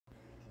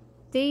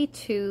Day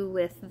 2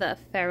 with the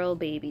feral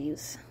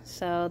babies.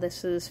 So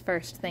this is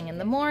first thing in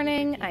the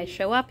morning. I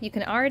show up. You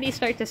can already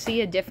start to see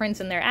a difference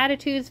in their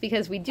attitudes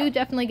because we do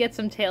definitely get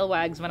some tail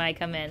wags when I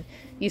come in.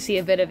 You see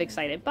a bit of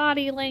excited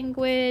body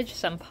language,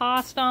 some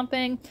paw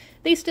stomping.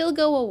 They still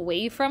go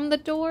away from the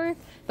door,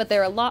 but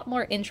they're a lot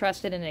more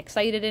interested and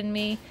excited in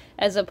me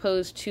as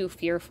opposed to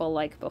fearful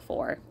like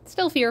before.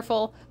 Still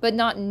fearful, but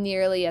not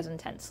nearly as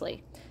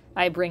intensely.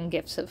 I bring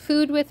gifts of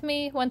food with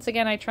me. Once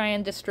again, I try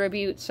and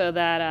distribute so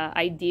that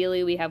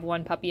ideally we have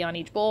one puppy on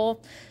each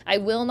bowl. I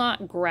will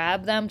not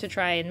grab them to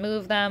try and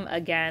move them.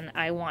 Again,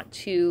 I want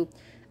to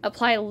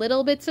apply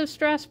little bits of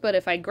stress, but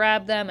if I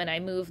grab them and I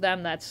move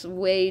them, that's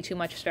way too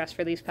much stress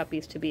for these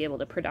puppies to be able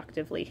to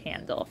productively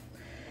handle.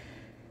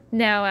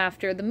 Now,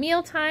 after the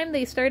mealtime,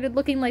 they started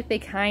looking like they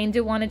kind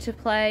of wanted to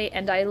play,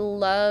 and I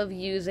love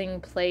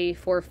using play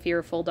for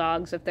fearful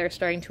dogs. If they're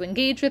starting to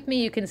engage with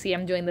me, you can see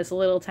I'm doing this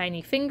little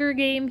tiny finger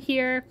game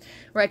here,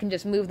 where I can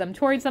just move them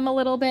towards them a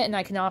little bit, and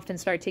I can often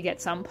start to get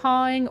some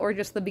pawing, or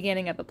just the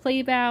beginning of a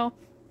play bow.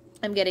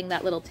 I'm getting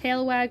that little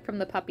tail wag from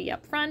the puppy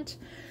up front.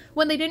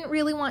 When they didn't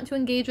really want to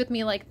engage with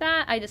me like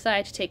that, I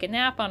decided to take a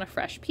nap on a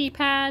fresh pee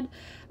pad.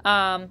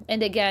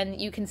 And again,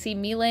 you can see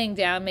me laying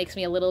down makes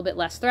me a little bit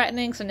less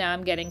threatening, so now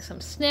I'm getting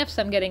some sniffs,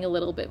 I'm getting a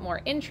little bit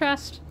more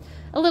interest,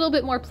 a little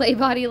bit more play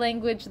body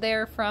language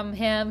there from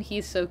him.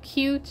 He's so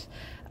cute.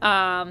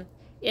 And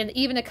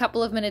even a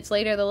couple of minutes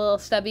later, the little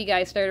stubby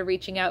guy started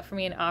reaching out for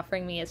me and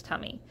offering me his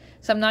tummy.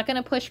 So I'm not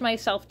going to push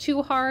myself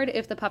too hard.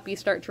 If the puppies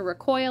start to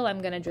recoil,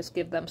 I'm going to just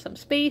give them some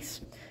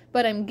space.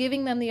 But I'm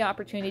giving them the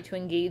opportunity to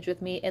engage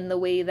with me in the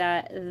way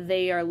that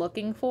they are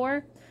looking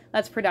for.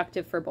 That's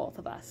productive for both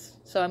of us.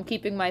 So I'm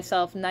keeping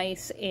myself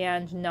nice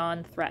and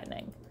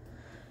non-threatening.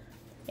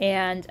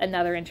 And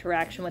another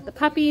interaction with the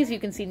puppies. You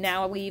can see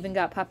now we even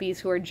got puppies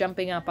who are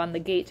jumping up on the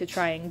gate to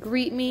try and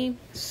greet me.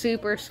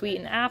 Super sweet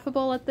and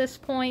affable at this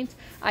point.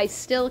 I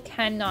still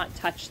cannot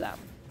touch them.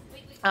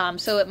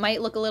 So it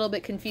might look a little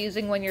bit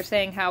confusing when you're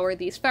saying, how are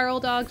these feral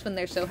dogs when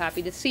they're so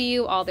happy to see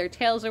you? All their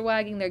tails are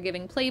wagging, they're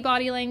giving play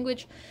body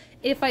language.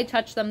 If I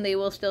touch them, they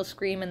will still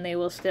scream and they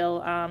will still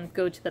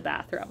go to the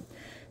bathroom.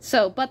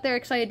 So, but they're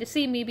excited to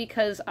see me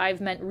because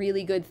I've meant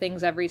really good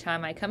things every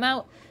time I come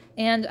out,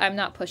 and I'm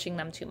not pushing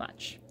them too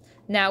much.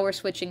 Now we're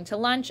switching to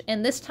lunch,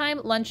 and this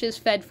time lunch is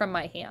fed from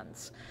my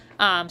hands.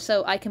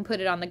 So I can put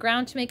it on the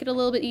ground to make it a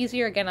little bit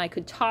easier. Again, I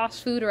could toss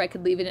food or I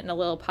could leave it in a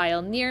little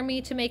pile near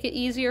me to make it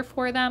easier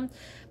for them.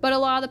 But a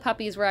lot of the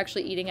puppies were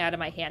actually eating out of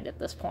my hand at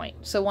this point.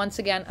 So once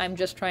again, I'm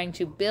just trying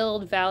to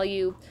build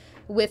value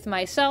with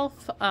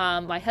myself.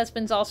 My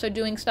husband's also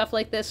doing stuff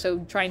like this, so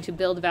trying to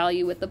build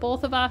value with the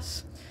both of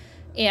us.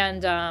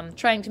 And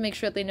trying to make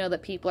sure that they know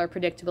that people are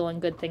predictable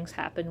and good things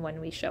happen when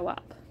we show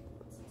up.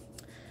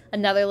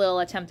 Another little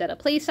attempt at a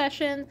play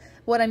session.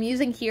 What I'm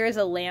using here is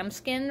a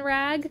lambskin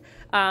rag.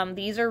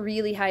 These are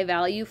really high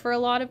value for a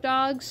lot of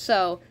dogs,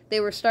 so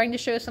they were starting to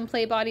show some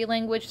play body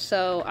language,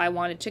 so I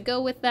wanted to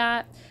go with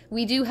that.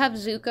 We do have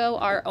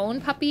Zuko, our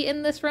own puppy,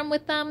 in this room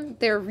with them.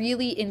 They're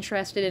really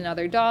interested in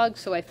other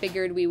dogs, so I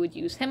figured we would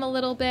use him a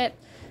little bit.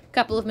 A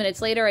couple of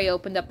minutes later, I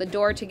opened up the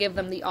door to give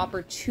them the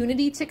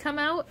opportunity to come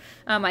out.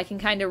 I can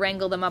kind of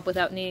wrangle them up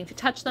without needing to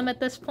touch them at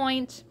this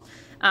point.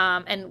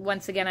 And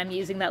once again, I'm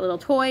using that little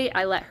toy.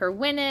 I let her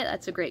win it.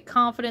 That's a great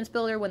confidence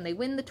builder when they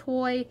win the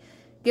toy.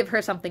 Give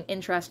her something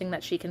interesting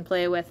that she can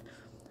play with.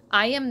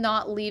 I am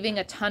not leaving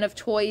a ton of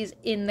toys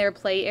in their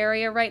play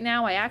area right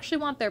now. I actually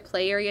want their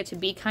play area to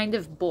be kind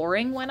of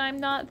boring when I'm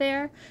not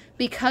there,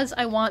 because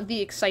I want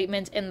the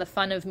excitement and the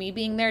fun of me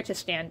being there to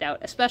stand out,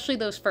 especially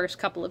those first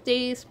couple of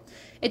days.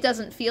 It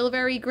doesn't feel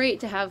very great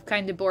to have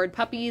kind of bored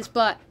puppies,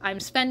 but I'm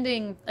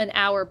spending an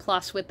hour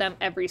plus with them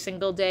every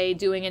single day,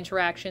 doing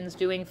interactions,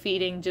 doing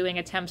feeding, doing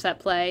attempts at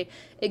play,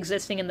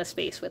 existing in the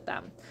space with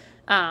them.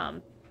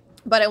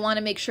 But I want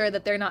to make sure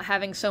that they're not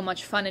having so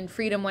much fun and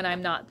freedom when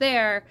I'm not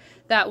there,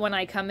 that when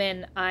I come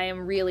in, I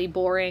am really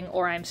boring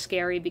or I'm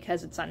scary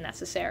because it's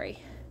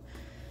unnecessary.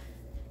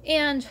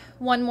 And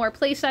one more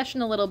play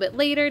session a little bit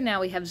later. Now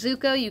we have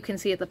Zuko. You can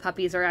see that the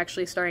puppies are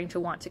actually starting to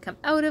want to come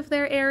out of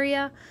their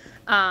area.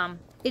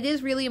 It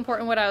is really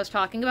important what I was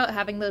talking about,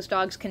 having those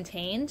dogs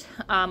contained.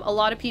 A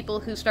lot of people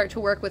who start to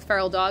work with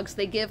feral dogs,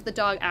 they give the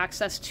dog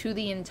access to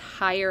the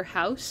entire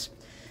house.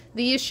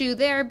 The issue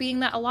there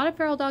being that a lot of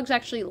feral dogs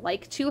actually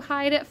like to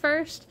hide at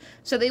first,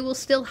 so they will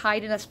still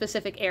hide in a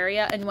specific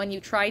area, and when you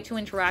try to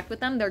interact with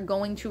them, they're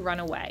going to run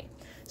away.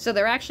 So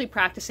they're actually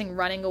practicing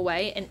running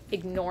away and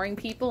ignoring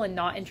people and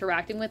not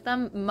interacting with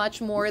them much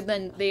more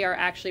than they are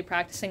actually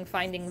practicing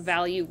finding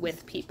value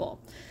with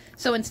people.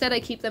 So instead I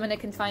keep them in a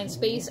confined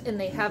space and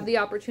they have the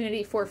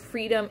opportunity for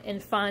freedom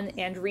and fun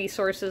and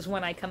resources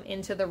when I come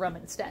into the room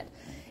instead.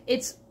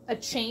 It's a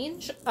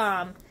change.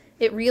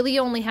 It really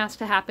only has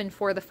to happen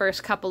for the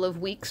first couple of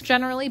weeks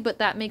generally, but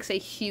that makes a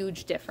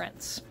huge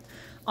difference.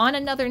 On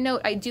another note,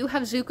 I do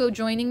have Zuko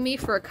joining me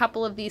for a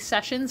couple of these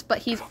sessions, but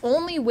he's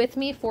only with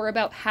me for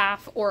about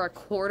half or a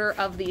quarter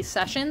of these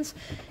sessions.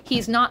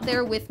 He's not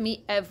there with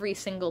me every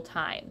single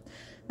time.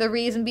 The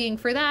reason being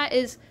for that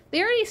is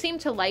they already seem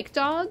to like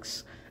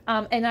dogs.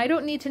 And I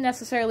don't need to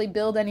necessarily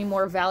build any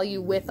more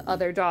value with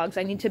other dogs.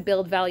 I need to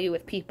build value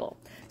with people.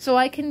 So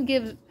I can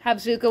have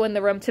Zuko in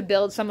the room to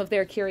build some of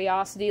their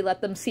curiosity, let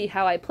them see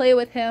how I play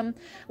with him,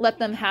 let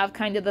them have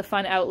kind of the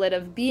fun outlet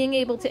of being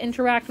able to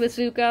interact with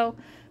Zuko,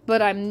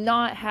 but I'm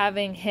not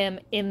having him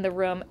in the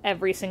room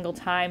every single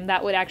time.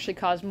 That would actually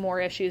cause more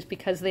issues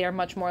because they are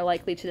much more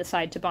likely to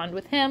decide to bond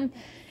with him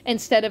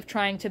instead of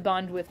trying to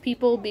bond with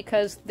people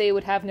because they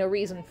would have no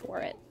reason for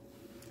it.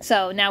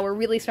 So now we're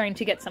really starting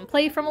to get some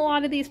play from a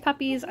lot of these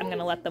puppies. I'm going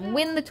to let them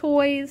win the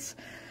toys.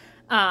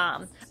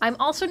 I'm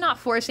also not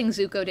forcing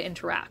Zuko to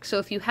interact. So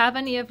if you have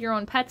any of your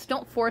own pets,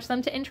 don't force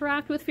them to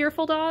interact with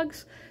fearful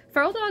dogs.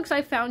 Feral dogs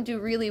I've found do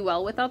really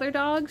well with other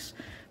dogs,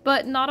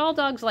 but not all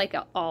dogs like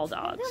all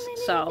dogs.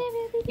 So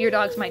your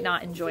dogs might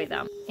not enjoy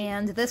them.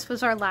 And this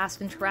was our last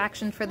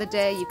interaction for the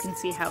day. You can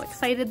see how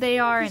excited they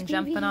are and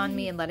jumping on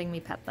me and letting me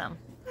pet them.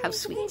 How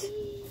sweet.